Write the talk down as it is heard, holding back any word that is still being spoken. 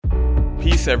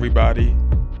Peace, everybody.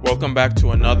 Welcome back to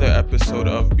another episode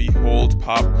of Behold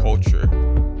Pop Culture,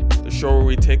 the show where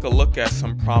we take a look at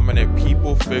some prominent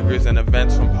people, figures, and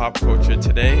events from pop culture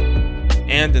today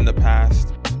and in the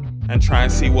past, and try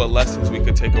and see what lessons we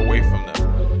could take away from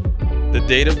them. The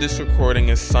date of this recording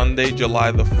is Sunday, July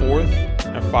the 4th,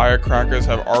 and firecrackers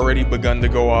have already begun to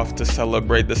go off to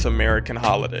celebrate this American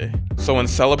holiday. So in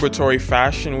celebratory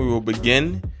fashion, we will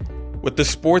begin with the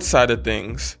sports side of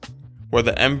things, where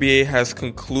the NBA has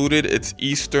concluded its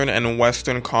Eastern and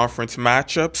Western Conference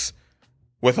matchups,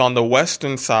 with on the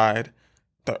Western side,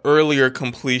 the earlier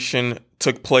completion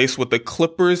took place with the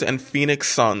Clippers and Phoenix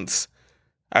Suns,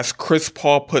 as Chris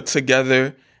Paul put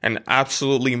together an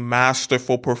absolutely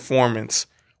masterful performance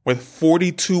with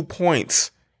 42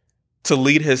 points to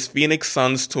lead his Phoenix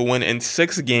Suns to win in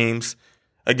 6 games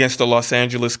against the Los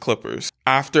Angeles Clippers.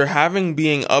 After having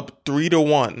been up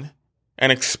 3-1,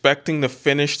 and expecting to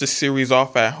finish the series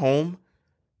off at home,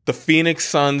 the Phoenix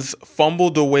Suns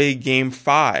fumbled away Game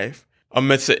 5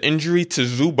 amidst an injury to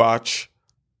Zubac,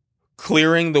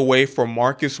 clearing the way for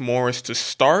Marcus Morris to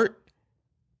start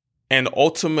and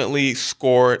ultimately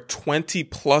score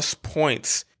 20-plus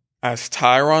points as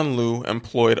Tyronn Lue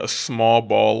employed a small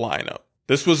ball lineup.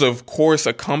 This was, of course,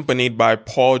 accompanied by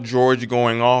Paul George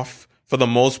going off for the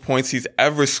most points he's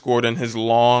ever scored in his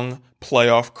long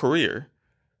playoff career,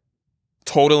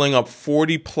 totaling up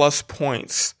 40-plus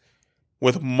points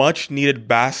with much-needed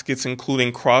baskets,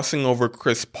 including crossing over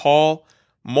Chris Paul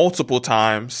multiple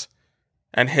times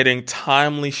and hitting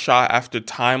timely shot after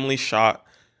timely shot,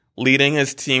 leading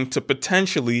his team to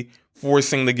potentially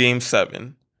forcing the Game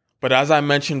 7. But as I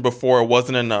mentioned before, it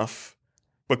wasn't enough,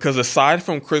 because aside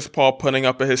from Chris Paul putting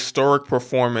up a historic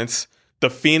performance,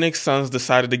 the Phoenix Suns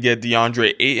decided to get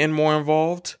DeAndre Ayton more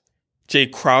involved. Jay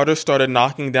Crowder started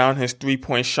knocking down his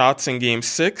three-point shots in Game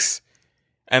 6,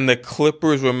 and the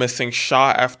Clippers were missing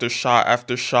shot after shot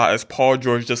after shot as Paul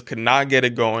George just could not get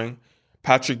it going.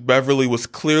 Patrick Beverley was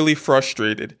clearly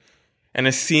frustrated, and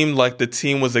it seemed like the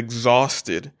team was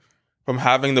exhausted from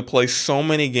having to play so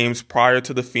many games prior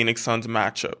to the Phoenix Suns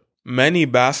matchup. Many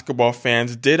basketball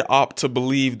fans did opt to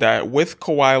believe that with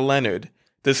Kawhi Leonard,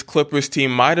 this Clippers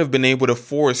team might have been able to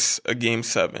force a Game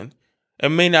 7. It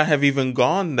may not have even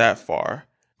gone that far,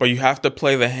 but you have to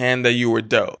play the hand that you were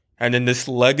dealt. And in this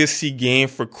legacy game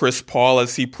for Chris Paul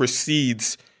as he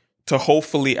proceeds to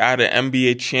hopefully add an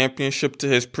NBA championship to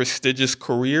his prestigious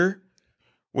career,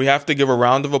 we have to give a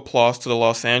round of applause to the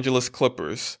Los Angeles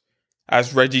Clippers,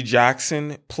 as Reggie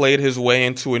Jackson played his way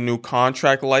into a new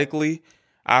contract likely.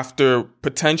 After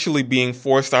potentially being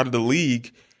forced out of the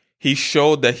league, he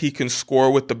showed that he can score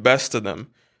with the best of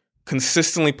them,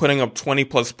 consistently putting up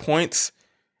 20-plus points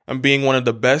and being one of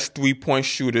the best three-point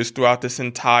shooters throughout this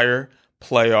entire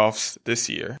playoffs this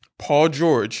year. Paul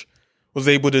George was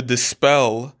able to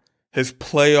dispel his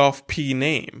playoff P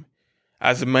name,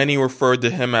 as many referred to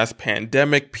him as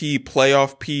Pandemic P,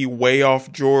 Playoff P, Way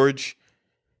Off George.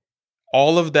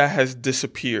 All of that has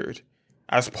disappeared,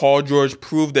 as Paul George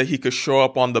proved that he could show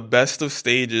up on the best of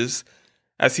stages,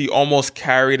 as he almost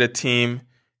carried a team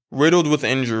riddled with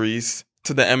injuries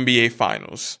to the NBA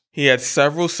Finals. He had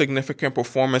several significant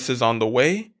performances on the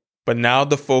way, but now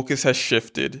the focus has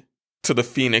shifted to the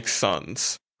Phoenix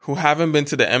Suns, who haven't been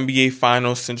to the NBA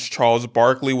Finals since Charles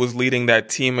Barkley was leading that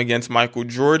team against Michael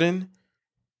Jordan,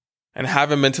 and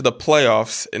haven't been to the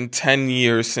playoffs in 10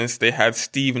 years since they had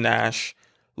Steve Nash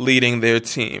leading their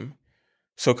team.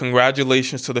 So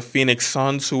congratulations to the Phoenix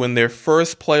Suns, who in their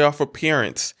first playoff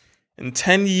appearance in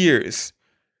 10 years,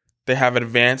 they have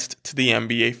advanced to the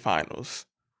NBA Finals.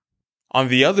 On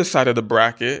the other side of the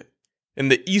bracket, in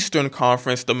the Eastern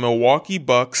Conference, the Milwaukee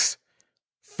Bucks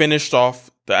finished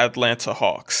off the Atlanta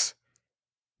Hawks.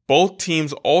 Both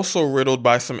teams also riddled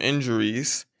by some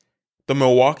injuries. The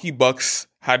Milwaukee Bucks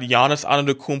had Giannis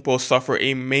Antetokounmpo suffer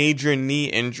a major knee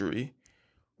injury,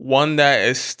 one that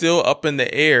is still up in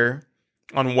the air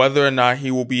on whether or not he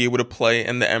will be able to play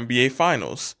in the NBA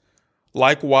Finals.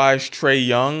 Likewise, Trae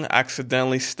Young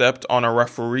accidentally stepped on a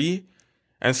referee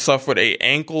and suffered an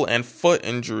ankle and foot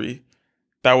injury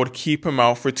that would keep him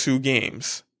out for 2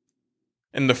 games.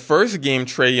 In the first game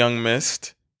Trae Young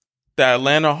missed, the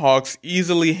Atlanta Hawks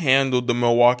easily handled the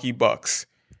Milwaukee Bucks.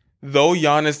 Though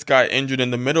Giannis got injured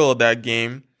in the middle of that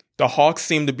game, the Hawks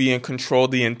seemed to be in control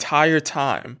the entire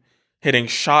time, hitting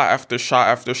shot after shot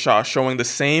after shot, showing the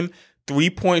same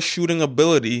three-point shooting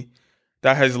ability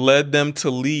that has led them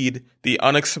to lead the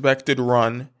unexpected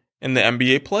run in the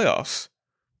NBA playoffs.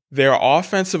 Their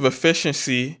offensive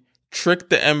efficiency tricked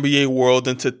the NBA world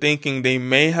into thinking they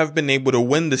may have been able to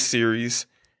win the series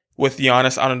with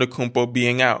Giannis Antetokounmpo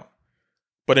being out.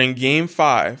 But in Game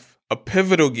 5, a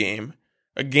pivotal game,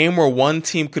 A game where one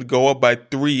team could go up by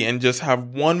 3 and just have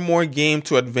one more game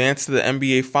to advance to the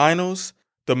NBA Finals,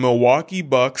 the Milwaukee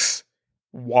Bucks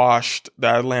washed the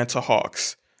Atlanta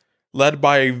Hawks, led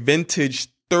by a vintage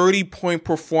 30-point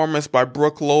performance by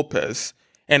Brook Lopez,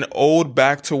 and owed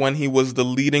back to when he was the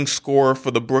leading scorer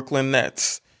for the Brooklyn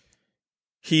Nets.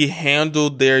 He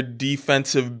handled their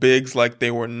defensive bigs like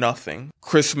they were nothing.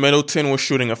 Chris Middleton was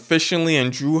shooting efficiently,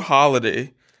 and Jrue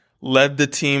Holiday led the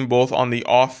team both on the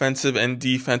offensive and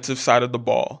defensive side of the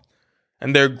ball.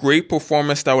 And their great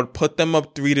performance that would put them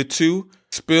up 3-2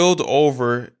 spilled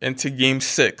over into Game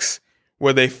 6,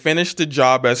 where they finished the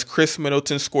job as Chris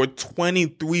Middleton scored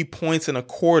 23 points in a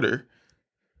quarter,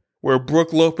 where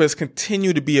Brook Lopez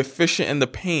continued to be efficient in the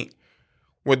paint,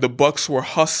 where the Bucks were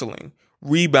hustling,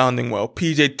 rebounding well.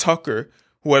 PJ Tucker,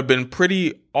 who had been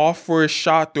pretty off for his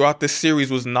shot throughout the series,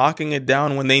 was knocking it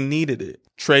down when they needed it.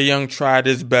 Trae Young tried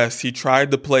his best. He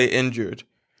tried to play injured,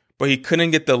 but he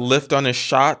couldn't get the lift on his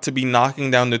shot to be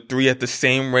knocking down the 3 at the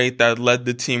same rate that led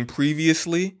the team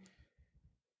previously.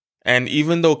 And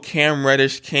even though Cam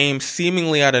Reddish came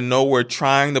seemingly out of nowhere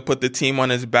trying to put the team on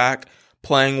his back,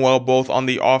 playing well both on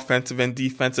the offensive and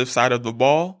defensive side of the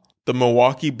ball, the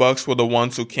Milwaukee Bucks were the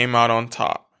ones who came out on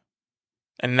top.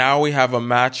 And now we have a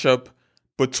matchup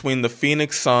between the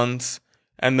Phoenix Suns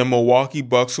and the Milwaukee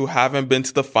Bucks, who haven't been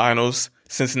to the finals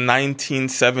since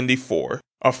 1974.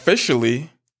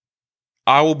 Officially,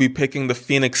 I will be picking the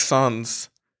Phoenix Suns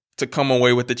to come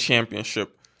away with the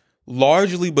championship,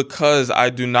 largely because I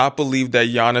do not believe that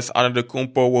Giannis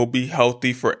Antetokounmpo will be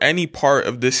healthy for any part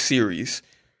of this series.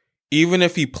 Even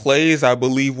if he plays, I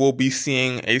believe we'll be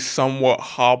seeing a somewhat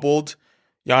hobbled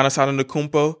Giannis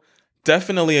Antetokounmpo.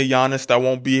 Definitely a Giannis that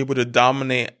won't be able to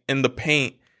dominate in the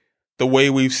paint the way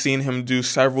we've seen him do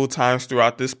several times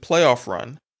throughout this playoff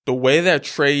run. The way that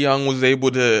Trae Young was able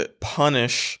to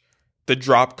punish the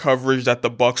drop coverage that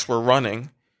the Bucks were running,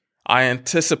 I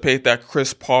anticipate that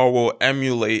Chris Paul will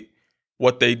emulate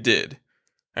what they did.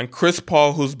 And Chris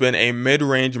Paul, who's been a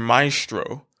mid-range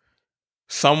maestro,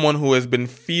 someone who has been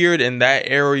feared in that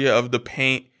area of the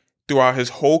paint throughout his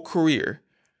whole career,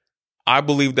 I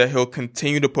believe that he'll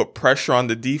continue to put pressure on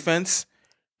the defense.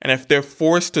 And if they're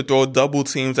forced to throw double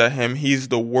teams at him, he's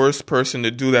the worst person to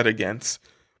do that against,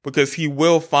 because he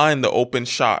will find the open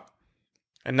shot.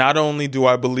 And not only do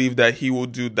I believe that he will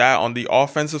do that on the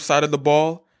offensive side of the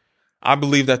ball, I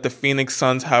believe that the Phoenix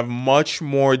Suns have much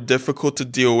more difficult to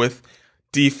deal with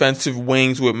defensive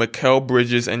wings with Mikal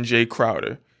Bridges and Jay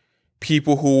Crowder.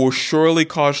 People who will surely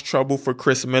cause trouble for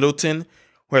Chris Middleton,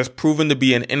 who has proven to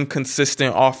be an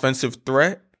inconsistent offensive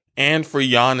threat, and for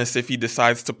Giannis if he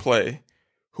decides to play,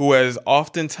 who has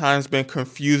oftentimes been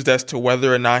confused as to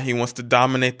whether or not he wants to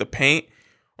dominate the paint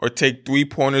or take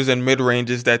three-pointers and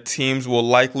mid-ranges that teams will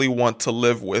likely want to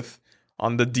live with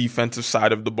on the defensive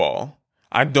side of the ball.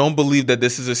 I don't believe that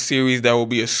this is a series that will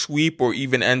be a sweep or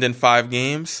even end in 5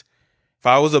 games. If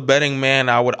I was a betting man,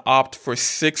 I would opt for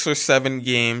 6 or 7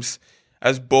 games,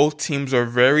 as both teams are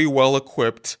very well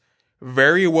equipped,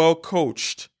 very well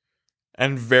coached,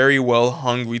 and very well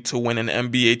hungry to win an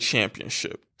NBA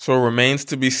championship. So it remains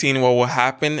to be seen what will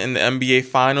happen in the NBA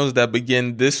Finals that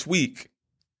begin this week.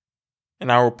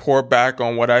 And I'll report back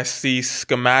on what I see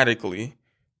schematically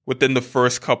within the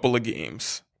first couple of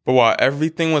games. But while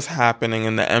everything was happening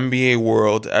in the NBA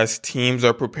world as teams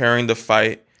are preparing to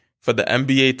fight for the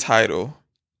NBA title,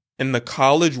 in the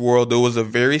college world there was a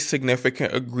very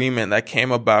significant agreement that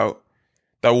came about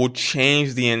that will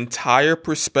change the entire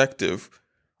perspective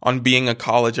on being a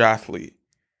college athlete.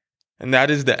 And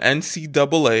that is the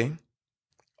NCAA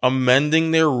amending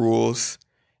their rules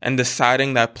and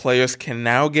deciding that players can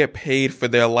now get paid for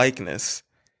their likeness.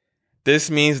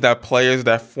 This means that players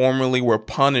that formerly were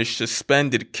punished,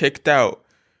 suspended, kicked out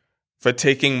for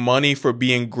taking money for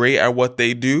being great at what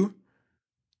they do,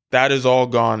 that is all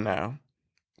gone now.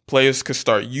 Players could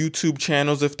start YouTube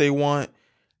channels if they want.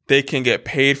 They can get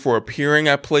paid for appearing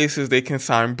at places. They can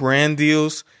sign brand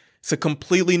deals. It's a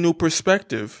completely new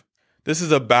perspective. This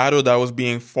is a battle that was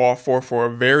being fought for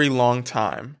a very long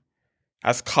time,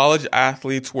 as college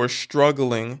athletes were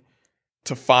struggling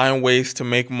to find ways to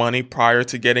make money prior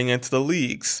to getting into the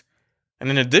leagues. And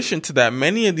in addition to that,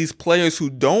 many of these players who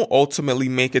don't ultimately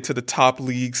make it to the top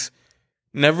leagues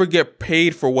never get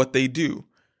paid for what they do.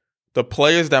 The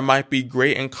players that might be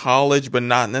great in college but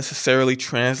not necessarily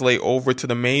translate over to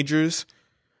the majors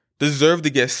deserve to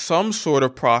get some sort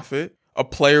of profit. A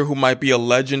player who might be a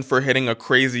legend for hitting a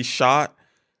crazy shot,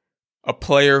 a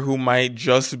player who might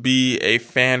just be a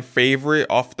fan favorite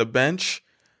off the bench,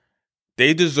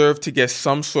 they deserve to get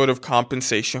some sort of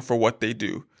compensation for what they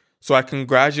do. So I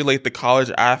congratulate the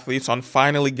college athletes on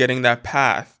finally getting that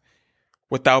path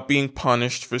without being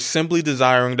punished for simply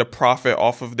desiring to profit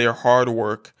off of their hard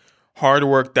work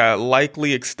that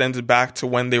likely extends back to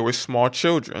when they were small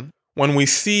children. When we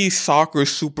see soccer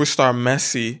superstar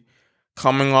Messi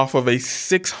coming off of a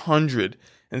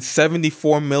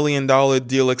 $674 million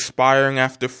deal expiring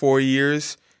after 4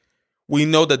 years, we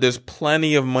know that there's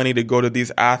plenty of money to go to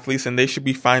these athletes, and they should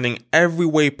be finding every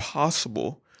way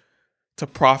possible to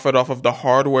profit off of the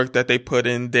hard work that they put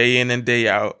in and day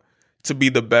out to be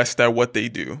the best at what they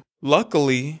do.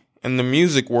 Luckily, in the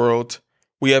music world,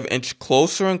 we have inched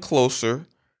closer and closer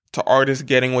to artists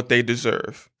getting what they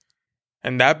deserve.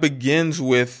 And that begins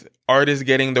with artists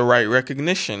getting the right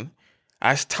recognition.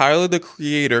 As Tyler, the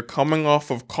Creator, coming off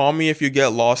of Call Me If You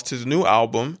Get Lost, his new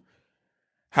album,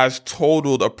 has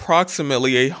totaled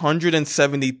approximately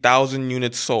 170,000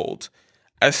 units sold,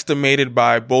 estimated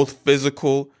by both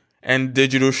physical and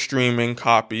digital streaming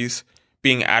copies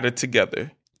being added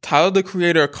together. Tyler, the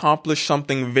Creator, accomplished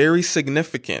something very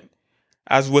significant,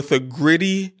 as with a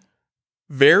gritty,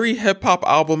 very hip-hop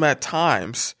album at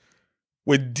times,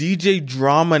 with DJ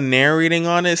Drama narrating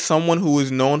on it, someone who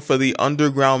is known for the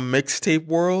underground mixtape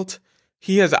world,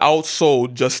 he has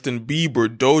outsold Justin Bieber,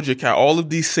 Doja Cat, all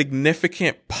of these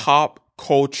significant pop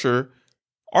culture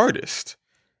artists.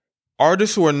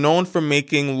 Artists who are known for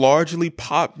making largely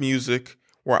pop music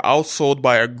were outsold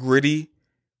by a gritty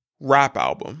rap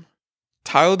album.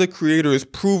 Tyler, the Creator, is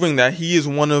proving that he is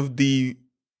one of the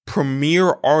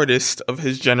premier artists of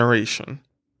his generation.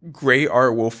 Great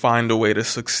art will find a way to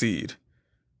succeed.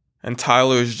 And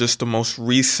Tyler is just the most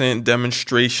recent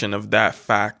demonstration of that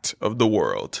fact of the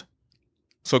world.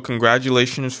 So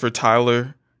congratulations for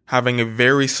Tyler having a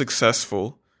very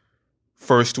successful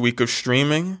first week of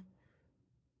streaming.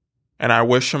 And I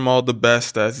wish him all the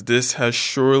best, as this has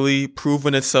surely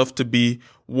proven itself to be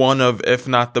one of, if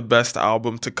not the best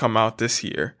album to come out this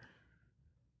year.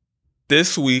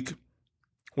 This week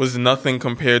was nothing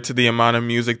compared to the amount of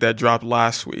music that dropped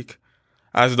last week,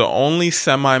 as the only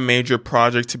semi-major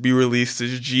project to be released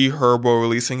is G Herbo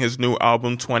releasing his new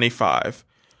album 25,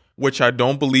 which I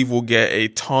don't believe will get a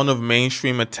ton of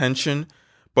mainstream attention,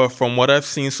 but from what I've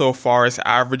seen so far, it's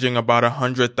averaging about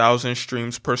 100,000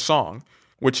 streams per song,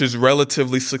 which is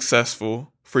relatively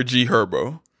successful for G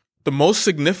Herbo. The most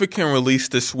significant release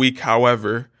this week,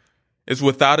 however, is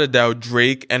without a doubt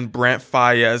Drake and Brent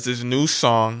Faiyaz's new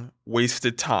song,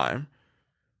 Wasted Time,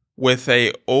 with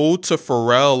a ode to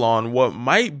Pharrell on what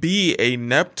might be a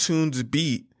Neptune's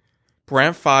beat.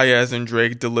 Brent Faiyaz and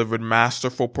Drake delivered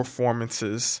masterful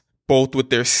performances, both with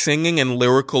their singing and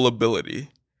lyrical ability,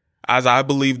 as I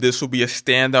believe this will be a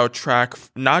standout track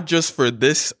not just for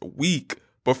this week,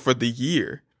 but for the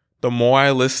year. The more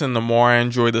I listen, the more I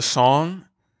enjoy the song.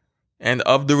 And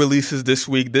of the releases this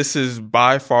week, this is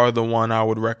by far the one I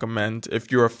would recommend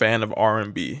if you're a fan of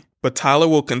R&B. But Tyler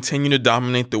will continue to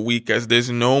dominate the week, as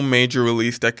there's no major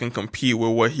release that can compete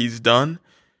with what he's done.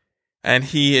 And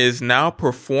he is now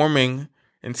performing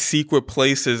in secret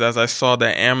places, as I saw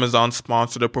that Amazon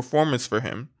sponsored a performance for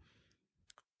him.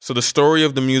 So the story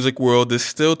of the music world is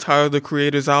still Tyler, the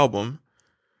Creator's album.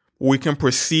 We can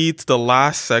proceed to the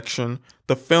last section,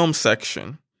 the film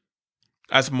section,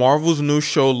 as Marvel's new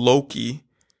show Loki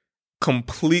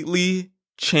completely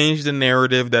changed the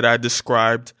narrative that I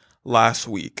described last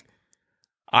week.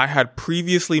 I had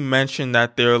previously mentioned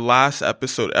that their last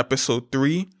episode, episode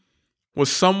 3, was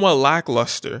somewhat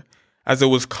lackluster, as it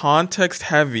was context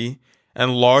heavy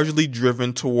and largely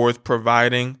driven towards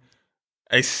providing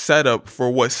a setup for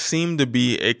what seemed to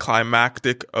be a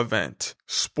climactic event.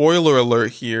 Spoiler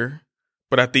alert here,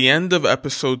 but at the end of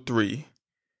episode 3,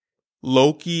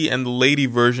 Loki and the lady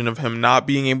version of him not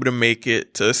being able to make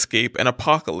it to escape an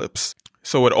apocalypse.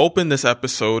 So it opened this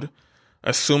episode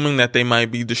assuming that they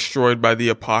might be destroyed by the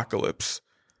apocalypse.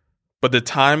 But the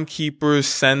timekeepers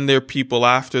send their people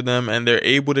after them, and they're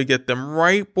able to get them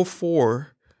right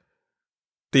before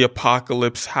the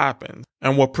apocalypse happened.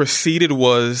 And what preceded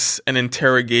was an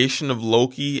interrogation of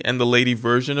Loki and the lady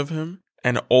version of him,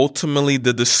 and ultimately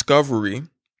the discovery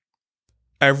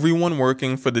everyone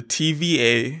working for the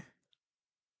TVA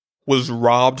was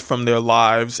robbed from their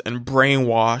lives and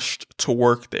brainwashed to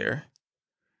work there.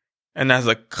 And as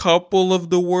a couple of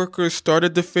the workers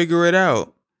started to figure it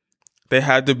out, they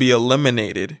had to be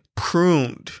eliminated,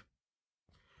 pruned.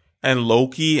 And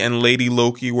Loki and Lady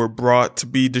Loki were brought to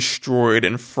be destroyed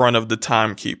in front of the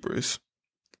timekeepers.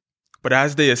 But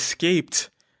as they escaped,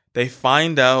 they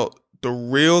find out the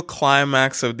real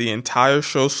climax of the entire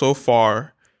show so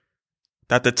far,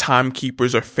 that the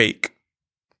timekeepers are fake.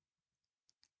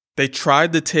 They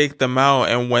tried to take them out,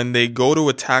 and when they go to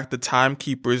attack the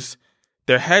timekeepers,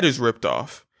 their head is ripped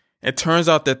off. It turns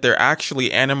out that they're actually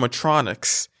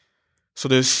animatronics. So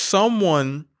there's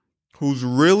someone who's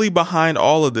really behind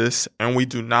all of this, and we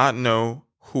do not know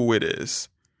who it is.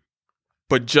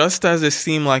 But just as it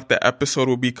seemed like the episode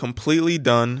would be completely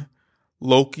done,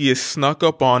 Loki is snuck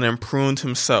up on and pruned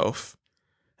himself.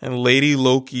 And Lady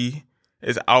Loki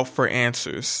is out for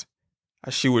answers,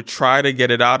 as she would try to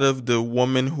get it out of the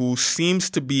woman who seems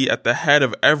to be at the head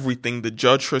of everything, the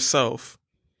judge herself,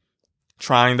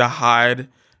 trying to hide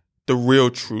the real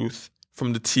truth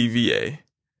from the TVA.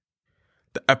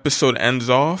 The episode ends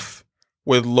off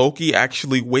with Loki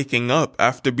actually waking up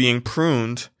after being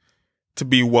pruned to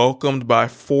be welcomed by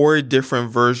 4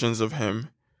 different versions of him,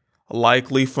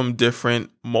 likely from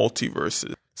different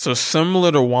multiverses. So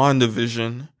similar to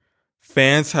WandaVision,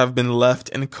 fans have been left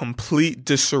in complete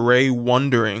disarray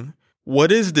wondering,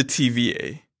 what is the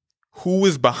TVA? Who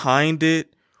is behind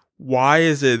it? Why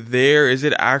is it there? Is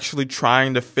it actually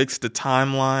trying to fix the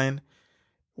timeline?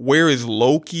 Where is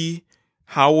Loki?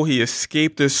 How will he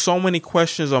escape? There's so many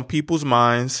questions on people's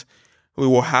minds. We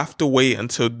will have to wait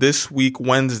until this week,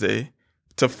 Wednesday,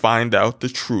 to find out the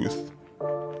truth.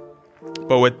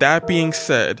 But with that being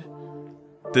said,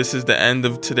 this is the end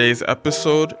of today's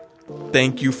episode.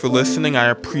 Thank you for listening. I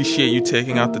appreciate you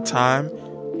taking out the time.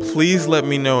 Please let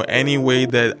me know any way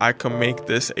that I can make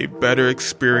this a better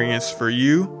experience for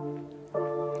you.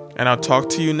 And I'll talk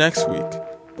to you next week.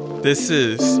 This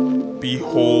is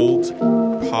Behold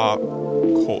Pop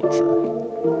Culture.